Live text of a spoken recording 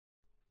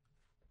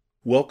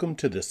Welcome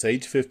to the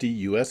Sage 50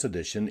 US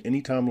Edition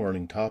Anytime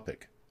Learning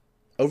topic.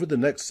 Over the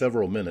next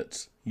several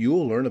minutes, you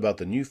will learn about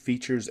the new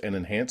features and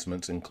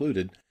enhancements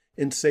included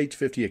in Sage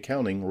 50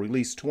 Accounting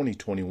Release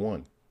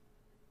 2021.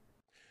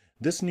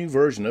 This new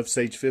version of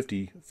Sage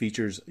 50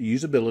 features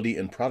usability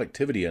and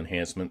productivity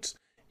enhancements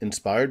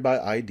inspired by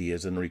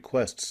ideas and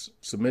requests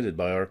submitted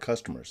by our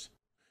customers.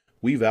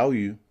 We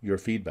value your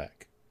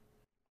feedback.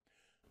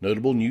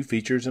 Notable new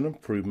features and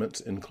improvements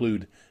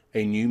include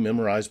a new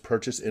Memorized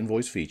Purchase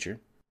Invoice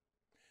feature,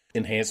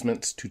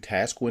 enhancements to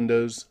task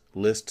windows,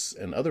 lists,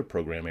 and other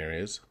program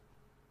areas,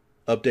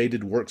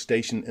 updated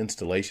workstation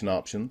installation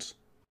options,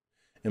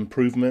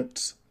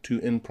 improvements to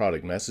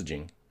in-product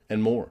messaging,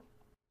 and more.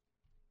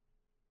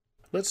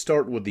 Let's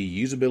start with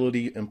the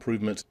usability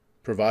improvements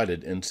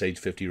provided in Sage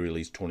 50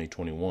 Release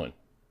 2021.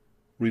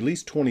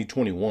 Release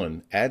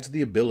 2021 adds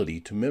the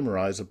ability to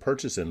memorize a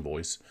purchase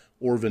invoice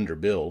or vendor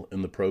bill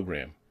in the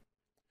program.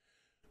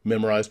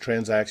 Memorized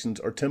transactions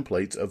are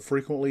templates of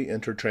frequently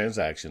entered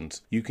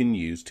transactions you can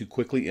use to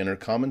quickly enter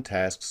common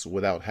tasks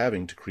without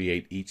having to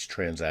create each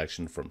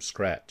transaction from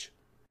scratch.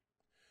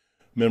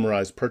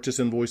 Memorized purchase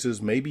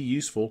invoices may be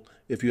useful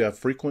if you have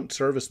frequent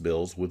service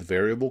bills with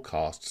variable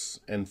costs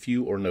and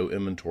few or no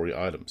inventory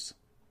items.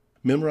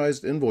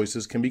 Memorized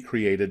invoices can be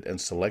created and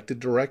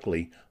selected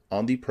directly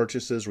on the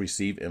Purchases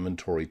Receive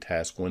Inventory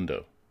task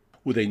window.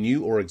 With a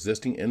new or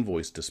existing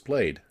invoice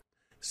displayed,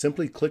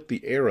 simply click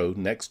the arrow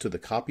next to the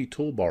Copy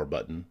Toolbar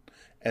button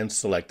and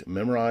select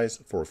Memorize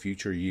for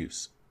future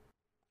use.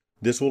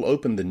 This will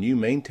open the new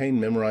Maintain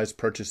Memorized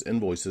Purchase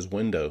Invoices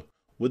window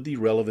with the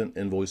relevant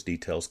invoice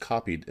details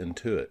copied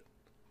into it.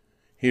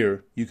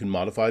 Here, you can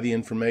modify the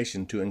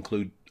information to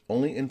include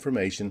only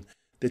information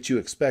that you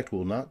expect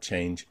will not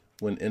change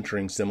when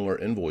entering similar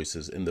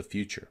invoices in the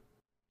future.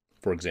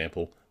 For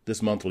example,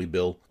 this monthly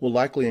bill will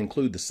likely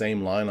include the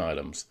same line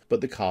items,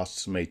 but the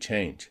costs may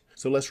change,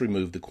 so let's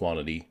remove the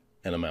quantity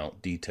and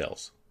amount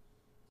details.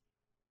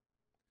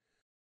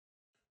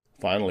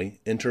 Finally,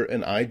 enter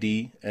an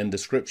ID and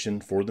description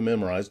for the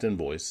memorized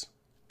invoice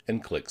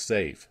and click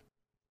Save.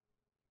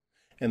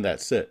 And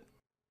that's it.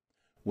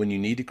 When you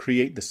need to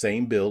create the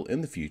same bill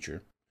in the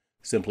future,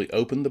 simply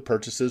open the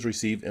Purchases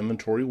Receive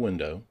Inventory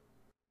window,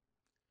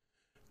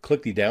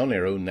 click the down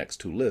arrow next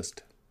to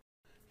List,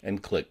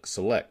 and click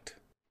Select.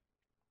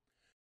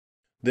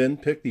 Then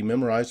pick the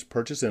Memorized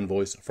Purchase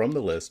Invoice from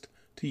the list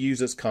to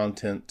use its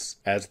contents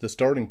as the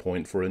starting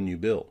point for a new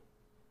bill.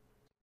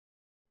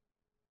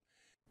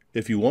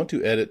 If you want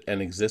to edit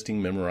an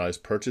existing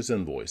Memorized Purchase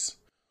Invoice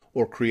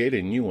or create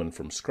a new one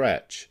from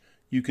scratch,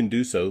 you can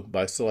do so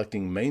by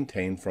selecting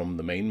Maintain from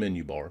the main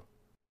menu bar,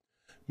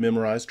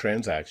 Memorize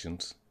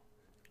Transactions,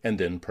 and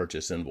then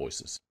Purchase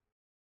Invoices.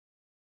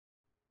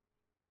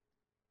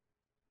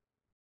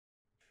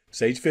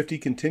 Sage 50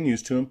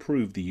 continues to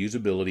improve the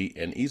usability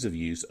and ease of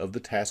use of the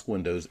task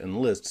windows and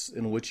lists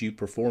in which you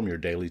perform your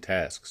daily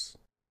tasks.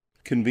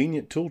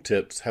 Convenient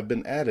tooltips have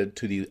been added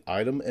to the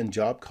item and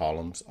job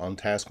columns on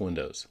task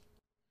windows.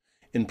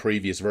 In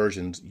previous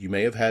versions, you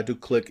may have had to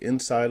click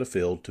inside a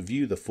field to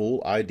view the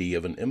full ID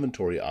of an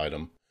inventory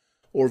item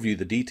or view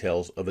the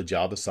details of a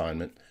job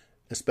assignment,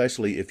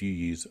 especially if you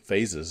use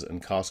phases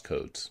and cost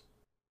codes.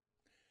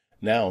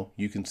 Now,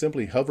 you can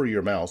simply hover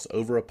your mouse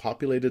over a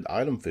populated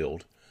item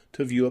field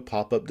to view a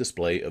pop-up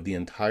display of the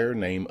entire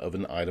name of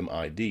an item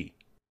ID,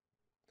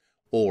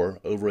 or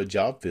over a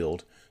job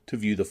field to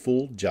view the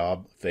full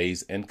job,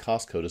 phase, and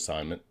cost code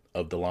assignment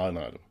of the line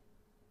item.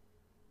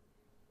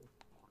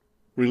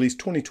 Release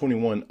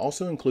 2021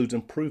 also includes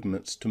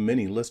improvements to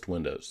many list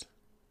windows.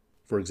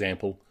 For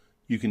example,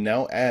 you can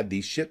now add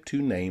the Ship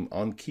To name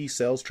on key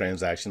sales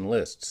transaction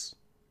lists.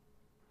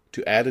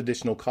 To add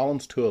additional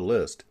columns to a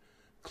list,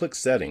 click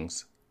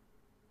Settings,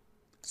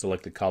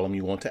 select the column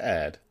you want to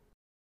add,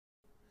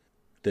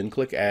 then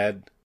click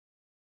Add,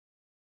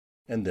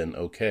 and then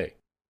OK.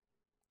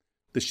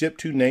 The Ship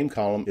To name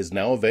column is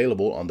now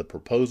available on the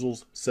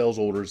Proposals, Sales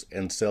Orders,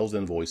 and Sales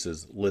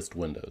Invoices list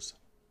windows.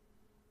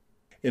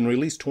 In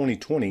Release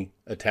 2020,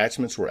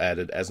 attachments were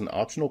added as an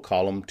optional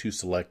column to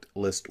select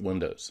list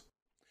windows.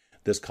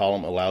 This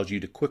column allows you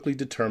to quickly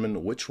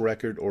determine which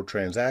record or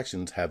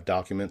transactions have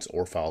documents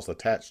or files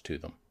attached to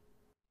them.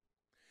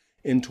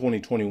 In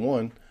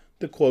 2021,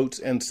 the Quotes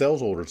and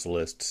Sales Orders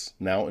lists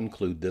now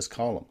include this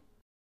column.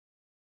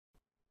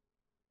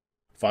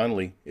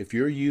 Finally, if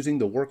you're using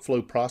the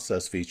Workflow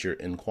Process feature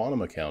in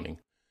Quantum Accounting,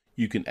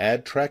 you can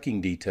add tracking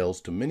details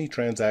to many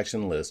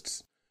transaction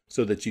lists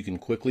so that you can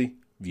quickly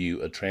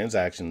view a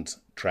transaction's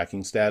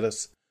tracking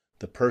status,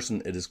 the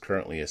person it is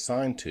currently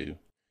assigned to,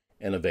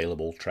 and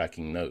available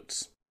tracking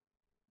notes.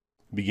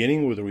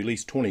 Beginning with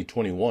Release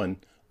 2021,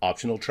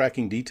 optional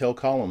tracking detail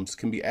columns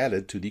can be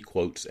added to the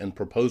Quotes and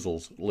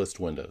Proposals list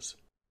windows.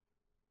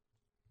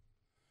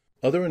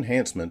 Other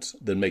enhancements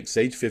that make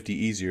Sage 50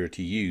 easier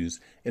to use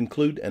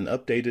include an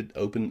updated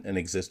Open an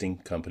Existing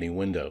Company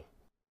window.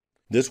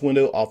 This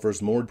window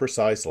offers more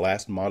precise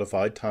last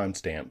modified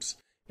timestamps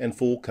and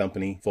full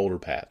company folder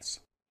paths,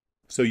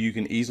 so you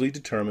can easily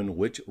determine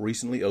which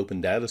recently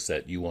opened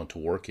dataset you want to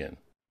work in.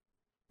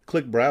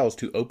 Click Browse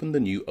to open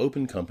the new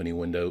Open Company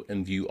window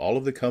and view all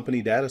of the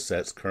company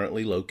datasets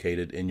currently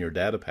located in your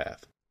data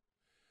path.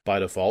 By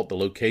default, the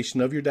location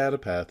of your data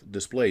path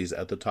displays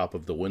at the top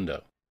of the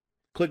window.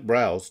 Click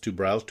Browse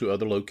to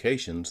other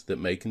locations that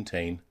may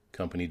contain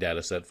company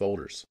dataset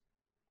folders.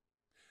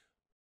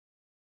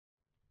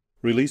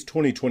 Release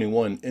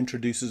 2021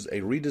 introduces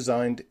a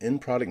redesigned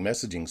in-product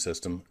messaging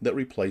system that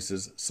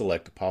replaces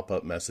select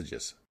pop-up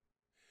messages.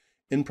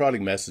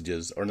 In-product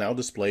messages are now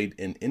displayed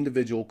in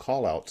individual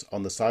callouts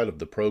on the side of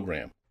the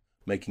program,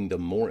 making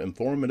them more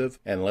informative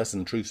and less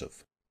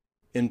intrusive.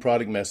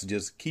 In-product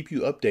messages keep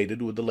you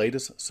updated with the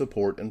latest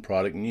support and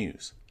product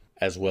news,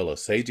 as well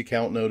as Sage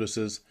account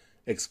notices,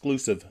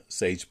 exclusive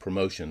Sage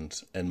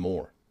promotions, and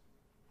more.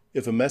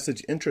 If a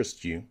message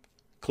interests you,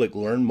 click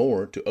Learn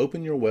More to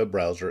open your web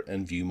browser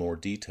and view more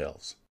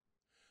details.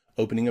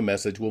 Opening a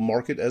message will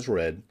mark it as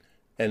read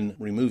and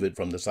remove it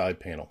from the side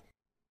panel.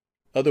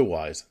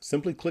 Otherwise,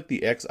 simply click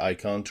the X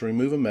icon to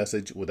remove a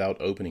message without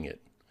opening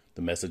it.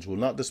 The message will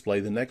not display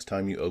the next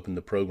time you open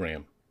the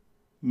program.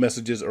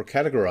 Messages are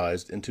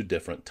categorized into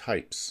different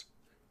types.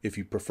 If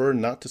you prefer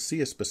not to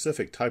see a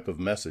specific type of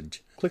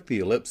message, click the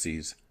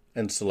ellipses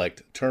and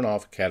select Turn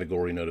Off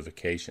Category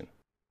Notification.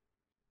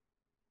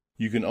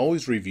 You can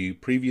always review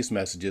previous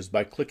messages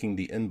by clicking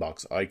the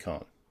inbox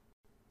icon.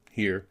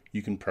 Here,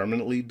 you can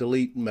permanently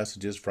delete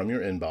messages from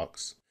your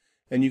inbox,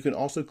 and you can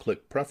also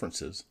click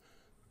Preferences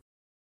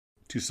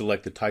to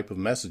select the type of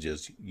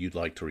messages you'd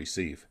like to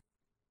receive.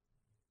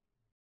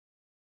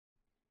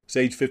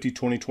 Sage 50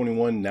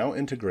 2021 now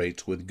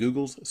integrates with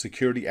Google's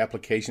Security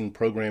Application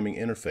Programming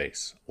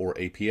Interface, or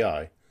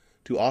API,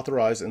 to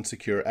authorize and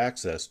secure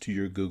access to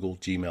your Google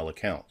Gmail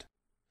account.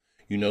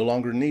 You no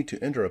longer need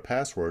to enter a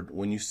password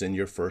when you send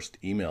your first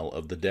email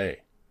of the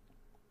day.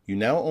 You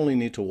now only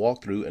need to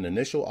walk through an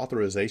initial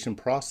authorization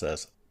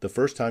process the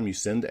first time you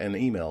send an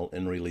email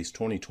in Release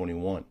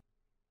 2021.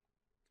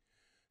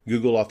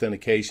 Google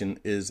Authentication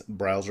is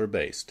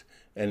browser-based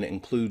and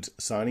includes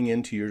signing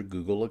into your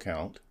Google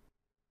account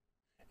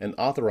and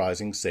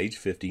authorizing Sage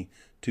 50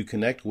 to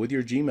connect with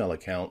your Gmail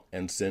account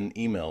and send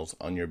emails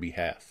on your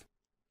behalf.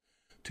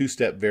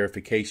 Two-step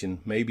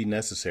verification may be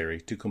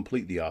necessary to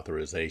complete the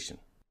authorization.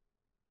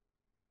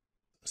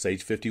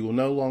 Sage 50 will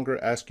no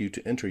longer ask you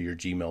to enter your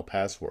Gmail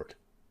password.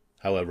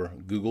 However,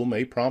 Google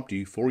may prompt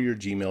you for your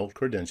Gmail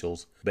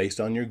credentials based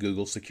on your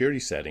Google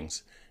security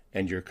settings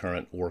and your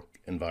current work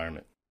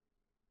environment.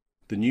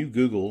 The new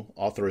Google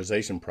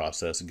authorization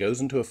process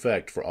goes into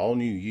effect for all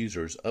new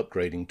users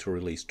upgrading to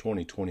Release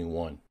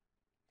 2021.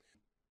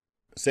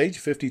 Sage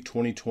 50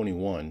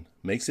 2021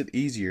 makes it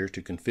easier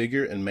to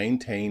configure and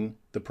maintain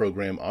the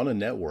program on a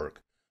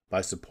network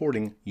by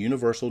supporting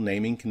Universal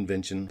Naming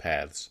Convention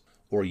paths,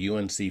 or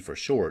UNC for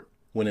short,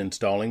 when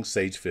installing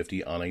Sage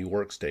 50 on a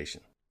workstation.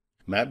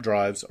 Map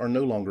drives are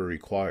no longer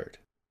required.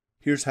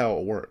 Here's how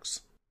it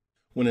works.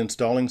 When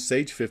installing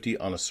Sage 50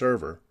 on a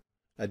server,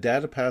 a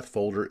data path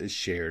folder is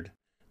shared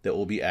that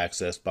will be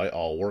accessed by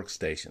all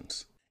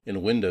workstations.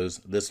 In Windows,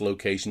 this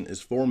location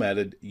is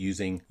formatted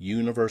using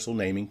Universal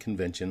Naming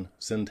Convention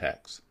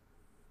syntax.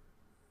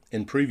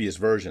 In previous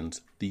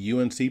versions, the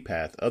UNC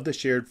path of the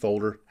shared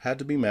folder had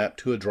to be mapped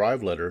to a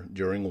drive letter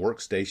during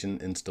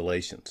workstation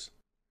installations.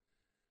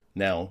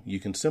 Now, you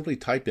can simply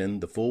type in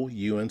the full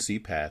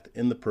UNC path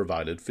in the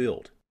provided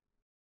field.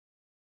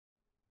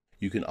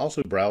 You can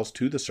also browse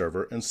to the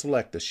server and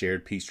select the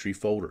shared Peachtree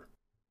folder.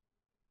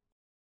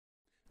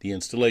 The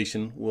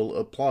installation will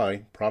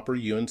apply proper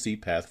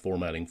UNC path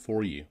formatting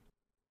for you.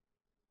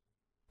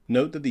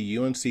 Note that the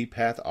UNC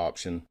path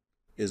option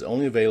is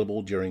only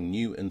available during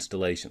new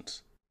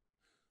installations.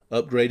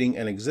 Upgrading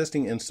an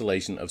existing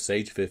installation of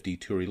Sage 50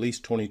 to Release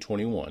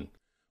 2021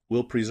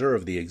 will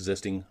preserve the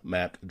existing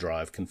mapped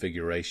drive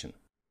configuration.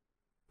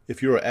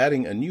 If you are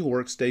adding a new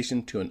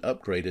workstation to an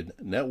upgraded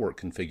network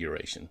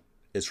configuration,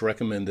 it's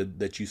recommended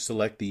that you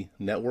select the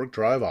network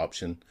drive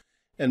option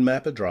and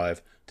map a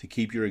drive to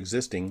keep your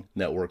existing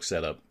network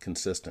setup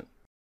consistent.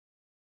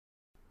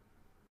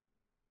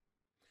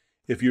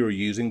 If you are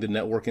using the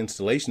Network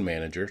Installation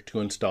Manager to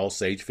install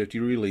Sage 50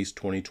 Release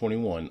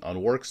 2021 on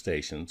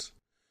workstations,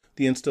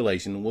 the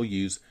installation will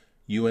use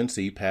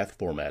UNC path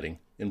formatting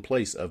in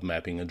place of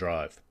mapping a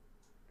drive.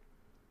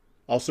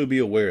 Also be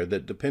aware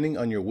that depending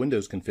on your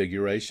Windows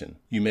configuration,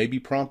 you may be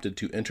prompted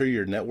to enter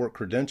your network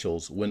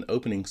credentials when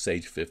opening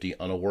Sage 50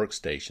 on a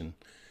workstation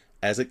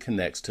as it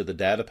connects to the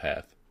data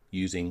path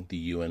using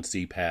the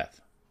UNC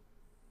path.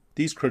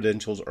 These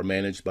credentials are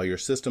managed by your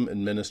system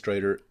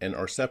administrator and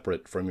are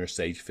separate from your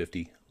Sage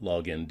 50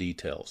 login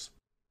details.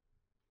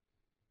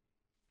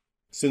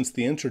 Since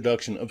the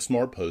introduction of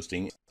smart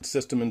posting,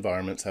 system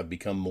environments have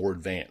become more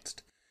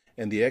advanced,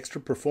 and the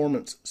extra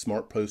performance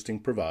smart posting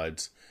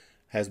provides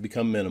has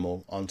become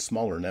minimal on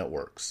smaller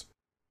networks.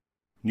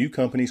 New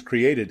companies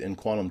created in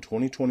Quantum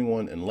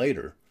 2021 and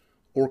later,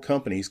 or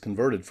companies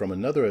converted from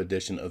another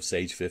edition of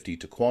Sage 50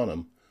 to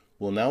Quantum,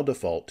 will now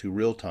default to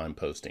real-time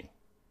posting.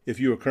 If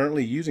you are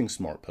currently using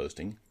smart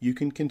posting, you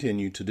can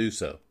continue to do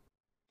so.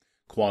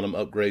 Quantum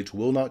upgrades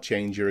will not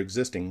change your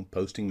existing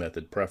posting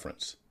method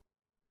preference.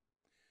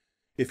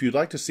 If you'd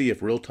like to see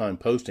if real-time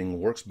posting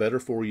works better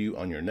for you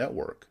on your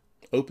network,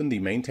 open the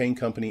Maintain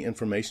Company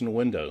Information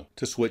window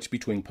to switch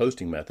between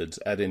posting methods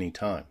at any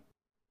time.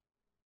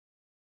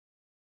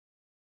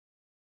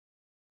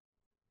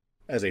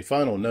 As a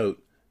final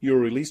note, your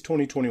Release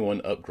 2021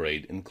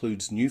 upgrade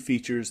includes new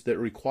features that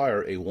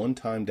require a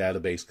one-time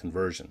database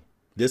conversion.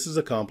 This is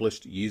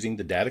accomplished using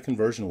the Data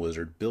Conversion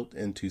Wizard built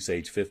into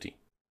Sage 50.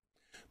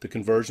 The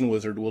Conversion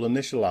Wizard will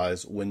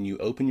initialize when you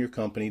open your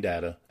company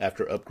data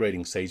after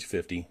upgrading Sage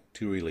 50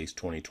 to Release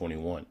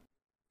 2021.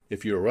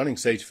 If you are running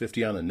Sage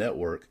 50 on a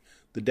network,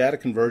 the data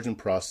conversion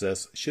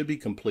process should be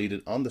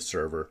completed on the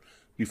server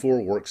before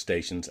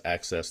workstations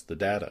access the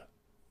data.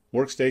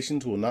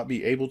 Workstations will not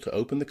be able to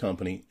open the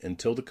company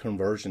until the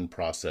conversion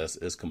process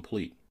is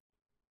complete.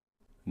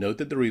 Note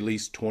that the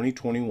Release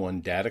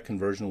 2021 Data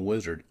Conversion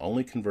Wizard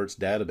only converts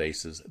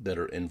databases that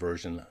are in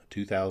version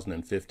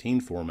 2015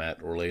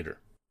 format or later.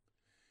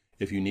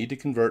 If you need to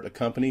convert a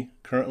company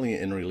currently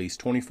in Release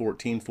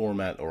 2014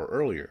 format or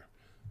earlier,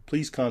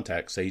 please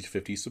contact Sage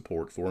 50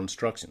 support for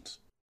instructions.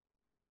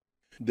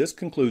 This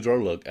concludes our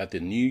look at the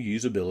new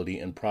usability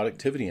and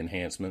productivity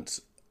enhancements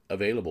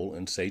available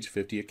in Sage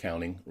 50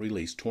 Accounting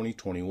Release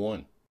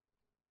 2021.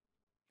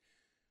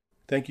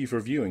 Thank you for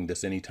viewing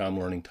this Anytime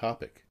Learning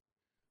topic.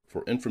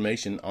 For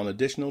information on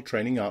additional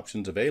training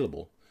options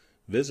available,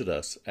 visit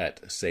us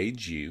at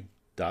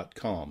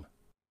sageu.com.